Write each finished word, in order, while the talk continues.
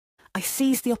I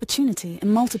seized the opportunity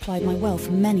and multiplied my wealth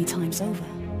many times over.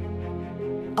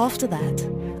 After that,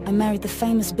 I married the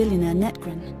famous billionaire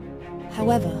Netgrin.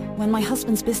 However, when my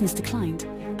husband's business declined,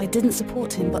 I didn't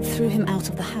support him but threw him out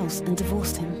of the house and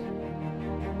divorced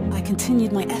him. I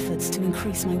continued my efforts to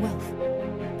increase my wealth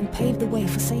and paved the way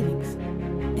for savings.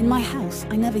 In my house,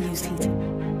 I never used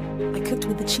heating. I cooked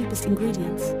with the cheapest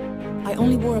ingredients. I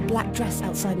only wore a black dress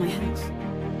outside my house.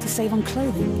 To save on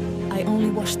clothing, I only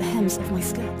washed the hems of my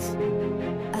skirts.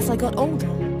 As I got older,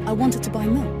 I wanted to buy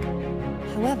milk.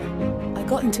 However, I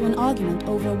got into an argument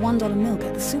over a $1 milk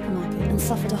at the supermarket and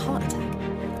suffered a heart attack,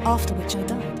 after which I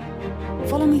died.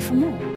 Follow me for more.